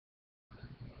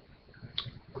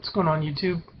What's going on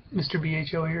YouTube? Mr.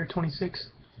 BHO here, 26.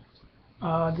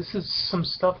 This is some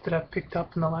stuff that I've picked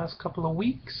up in the last couple of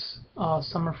weeks.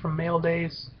 Some are from mail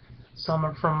days, some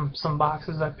are from some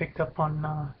boxes I picked up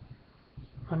on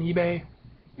eBay,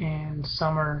 and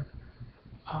some are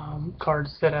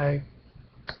cards that I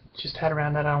just had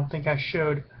around that I don't think I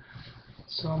showed.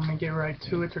 So I'm going to get right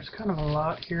to it. There's kind of a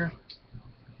lot here.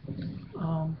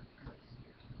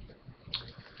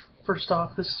 First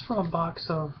off, this is from a box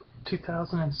of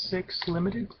 2006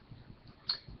 Limited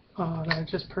that I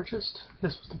just purchased.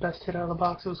 This was the best hit out of the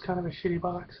box. It was kind of a shitty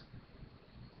box.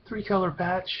 3-color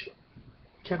patch,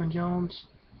 Kevin Jones.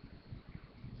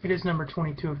 It is number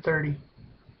 22 of 30.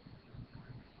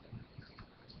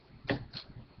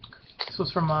 This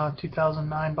was from a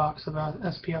 2009 box of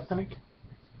SP Authentic.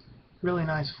 Really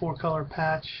nice 4-color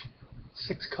patch,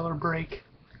 6-color break.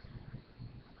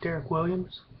 Derek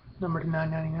Williams, number to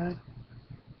 999.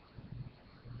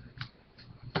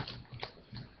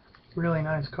 Really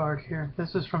nice card here.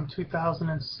 This is from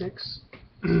 2006.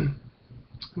 I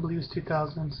believe it's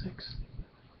 2006.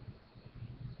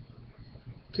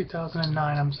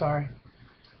 2009, I'm sorry.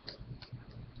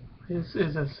 This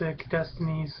is a sick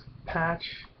Destiny's patch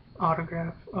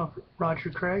autograph of Roger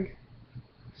Craig.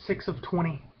 6 of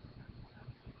 20.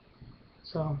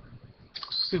 So,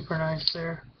 super nice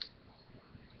there.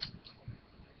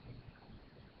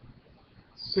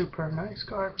 Super nice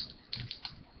card.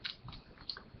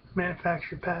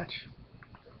 Manufactured patch.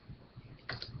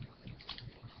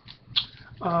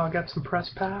 Got some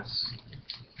press pass.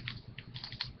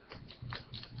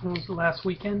 It was last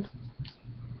weekend.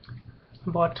 I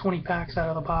bought 20 packs out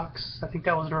of the box. I think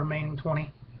that was the remaining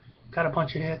 20. Got a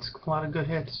bunch of hits, a lot of good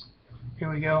hits.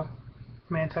 Here we go.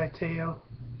 Manti Te'o,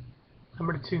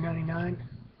 number to 299.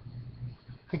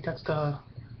 I think that's the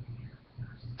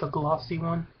glossy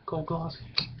one, gold glossy.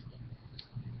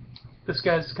 This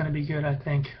guy's going to be good, I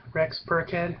think. Rex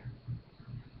Burkhead,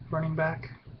 running back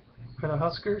for the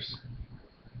Huskers.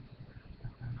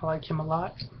 I like him a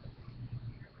lot.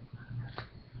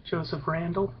 Joseph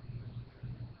Randall,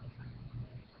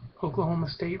 Oklahoma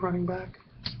State running back.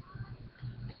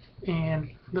 And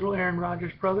little Aaron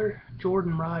Rodgers' brother,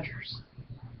 Jordan Rodgers.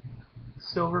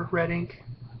 Silver, red ink,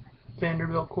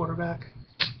 Vanderbilt quarterback.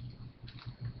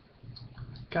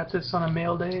 Got this on a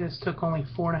mail day. This took only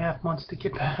 4.5 months to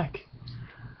get back.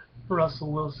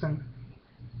 Russell Wilson,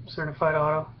 certified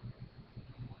auto,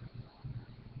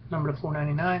 number to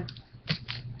 499.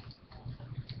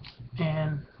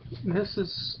 And this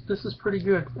is pretty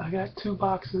good. I got 2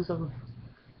 boxes of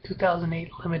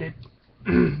 2008 Limited.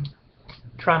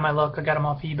 Try my luck. I got them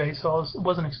off eBay, so I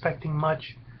wasn't expecting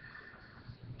much.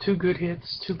 2 good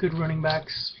hits, 2 good running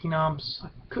backs, phenoms. I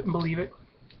couldn't believe it.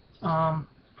 From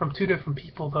 2 different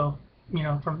people, though. You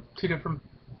know, from 2 different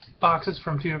boxes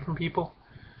from 2 different people.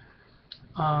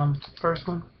 First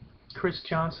one, Chris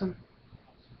Johnson,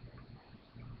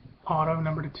 auto,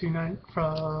 number to 29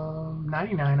 from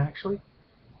 99 actually,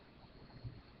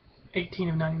 18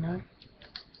 of 99.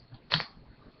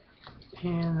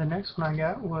 And the next one I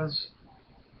got was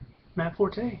Matt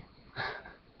Forte,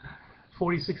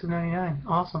 46 of 99.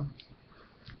 Awesome.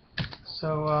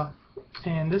 So,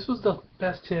 and this was the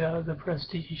best hit out of the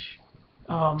Prestige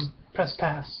Press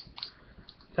Pass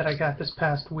that I got this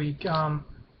past week.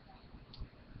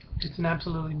 It's an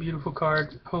absolutely beautiful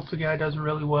card. Hope the guy does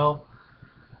really well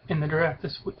in the draft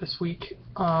this week.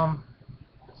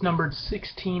 It's numbered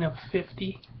 16 of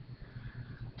 50.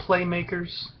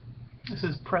 Playmakers. This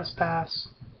is Press Pass.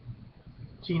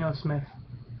 Geno Smith.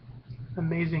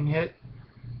 Amazing hit.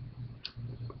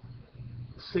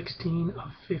 16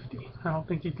 of 50. I don't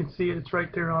think you can see it. It's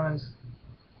right there on his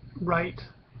right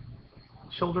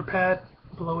shoulder pad,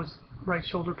 below his right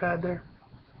shoulder pad there.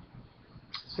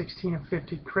 16 of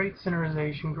 50. Great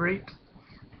centerization, great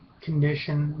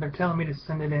condition. They're telling me to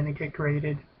send it in and get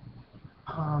graded.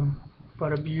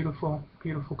 But a beautiful,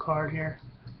 beautiful card here.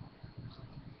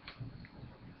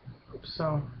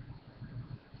 So,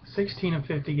 16 of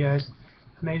 50, guys.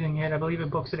 Amazing hit. I believe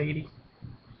it books at 80.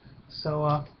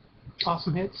 So,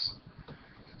 awesome hits.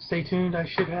 Stay tuned. I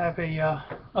should have a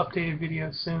updated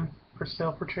video soon for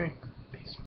sale for trade.